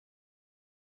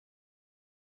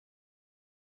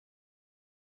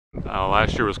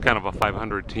Last year was kind of a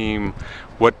 500 team.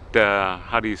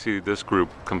 How do you see this group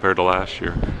compared to last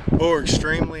year? Well, we're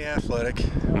extremely athletic.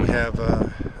 We have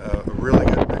a really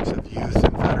good mix of youth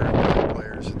and veteran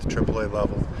players at the AAA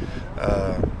level.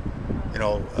 Uh,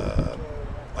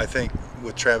 I think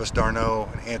with Travis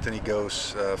Darno and Anthony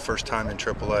Gose, first time in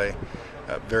AAA,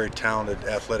 very talented,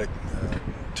 athletic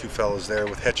two fellows there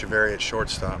with Hecheverry at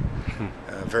shortstop.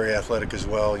 Very athletic as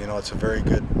well. It's a very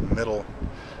good middle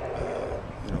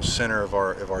center of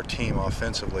our team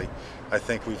offensively. I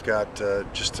think we've got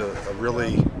just a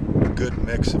really good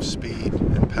mix of speed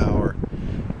and power,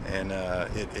 and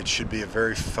it should be a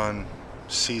very fun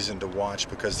season to watch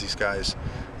because these guys,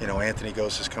 Anthony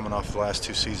Gose is coming off the last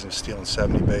 2 seasons stealing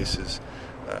 70 bases.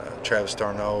 Travis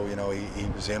Darno, he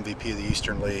was MVP of the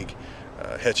Eastern League.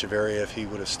 Hecheverry, if he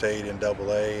would have stayed in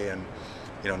AA and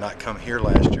not come here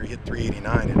last year, he hit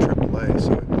 389 in AAA. So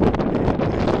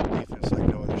he plays defense like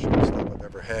no other shortstop I've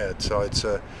ever had. So it's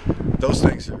those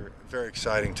things are very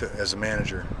exciting as a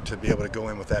manager to be able to go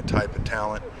in with that type of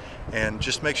talent and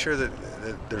just make sure that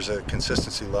there's a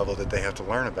consistency level that they have to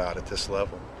learn about at this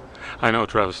level. I know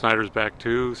Travis Snyder's back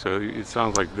too, so it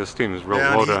sounds like this team is real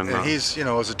Yeah, loaded on. And he's,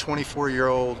 as a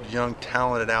 24-year-old young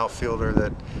talented outfielder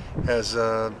that has,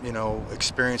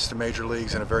 experienced the major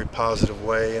leagues in a very positive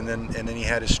way, and then he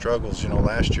had his struggles,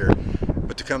 last year.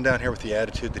 But to come down here with the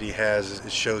attitude that he has,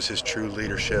 it shows his true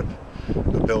leadership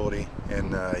ability,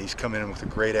 and he's coming in with a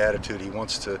great attitude. He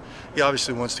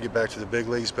obviously wants to get back to the big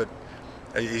leagues, but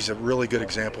he's a really good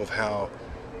example of how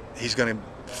he's going to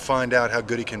find out how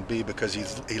good he can be because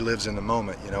he lives in the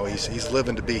moment. He's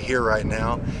living to be here right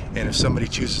now, and if somebody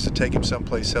chooses to take him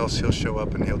someplace else, he'll show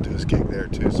up and he'll do his gig there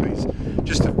too. So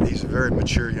he's a very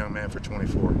mature young man for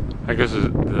 24. I guess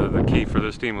the key for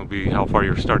this team will be how far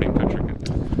your starting pitching can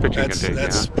take.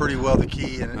 That's pretty well the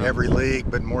key in every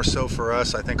league, but more so for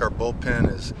us. I think our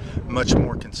bullpen is much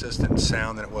more consistent and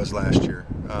sound than it was last year.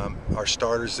 Our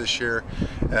starters this year,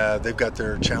 they've got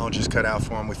their challenges cut out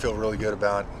for them. We feel really good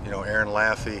about, Aaron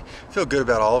Laffey. Feel good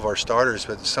about all of our starters,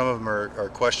 but some of them are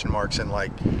question marks, and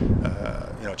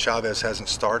Chavez hasn't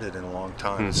started in a long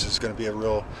time. This is going to be a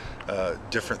real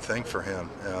different thing for him.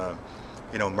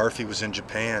 Murphy was in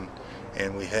Japan,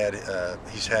 and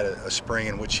he's had a spring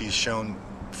in which he's shown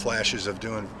flashes of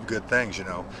doing good things.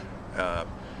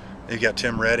 You got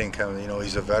Tim Redding coming.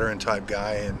 He's a veteran type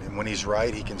guy, and when he's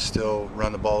right, he can still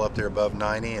run the ball up there above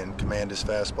 90 and command his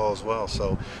fastball as well.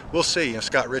 So we'll see.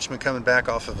 Scott Richmond coming back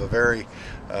off of a very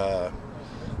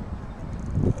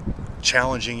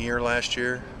challenging year last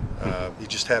year. He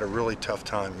just had a really tough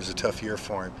time. It was a tough year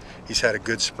for him. He's had a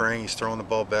good spring. He's throwing the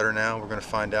ball better now. We're going to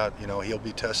find out, he'll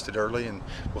be tested early, and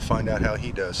we'll find out how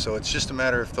he does. So it's just a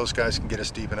matter if those guys can get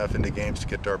us deep enough into games to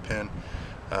get to our pen.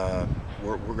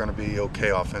 We're going to be okay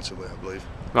offensively, I believe.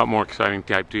 A lot more exciting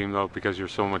type team though, because you're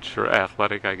so much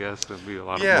athletic. I guess there'll be a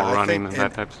lot of more running and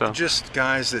that type of stuff. Just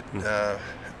guys that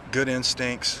good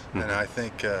instincts, and I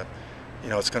think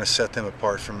it's going to set them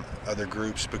apart from other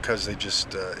groups because they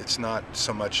just it's not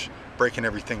so much breaking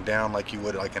everything down like you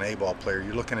would like an A-ball player.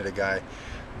 You're looking at a guy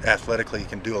athletically, he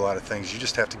can do a lot of things. You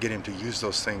just have to get him to use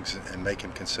those things and make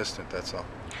him consistent. That's all.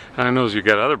 And I know you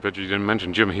got other pitchers. You didn't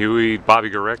mention Jim Huey, Bobby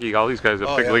Gorecki. All these guys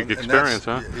have big league experience,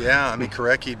 huh? Yeah,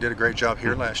 Gorecki did a great job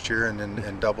here last year,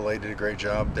 and AA did a great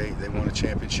job. They won a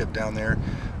championship down there.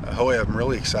 Hoey, I'm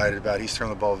really excited about. He's thrown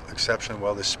the ball exceptionally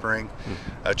well this spring.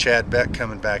 Chad Beck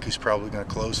coming back, who's probably going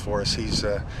to close for us. He's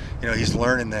he's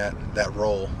learning that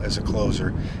role as a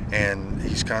closer, and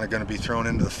he's kind of going to be thrown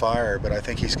into the fire. But I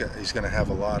think he's going to have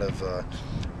a lot of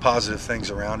positive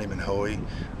things around him. And Hoey,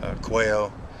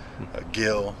 Cuello,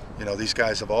 Gill, these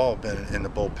guys have all been in the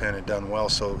bullpen and done well.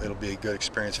 So it'll be a good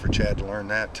experience for Chad to learn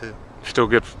that too. Still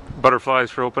get butterflies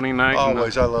for opening night?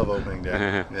 Always. I love opening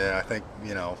day. Yeah, I think,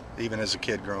 even as a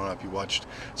kid growing up, you watched.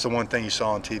 So one thing you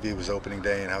saw on TV was opening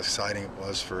day and how exciting it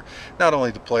was for not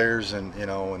only the players and,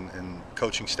 and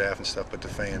coaching staff and stuff, but the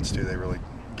fans too. They really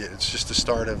it's just the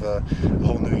start of a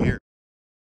whole new year.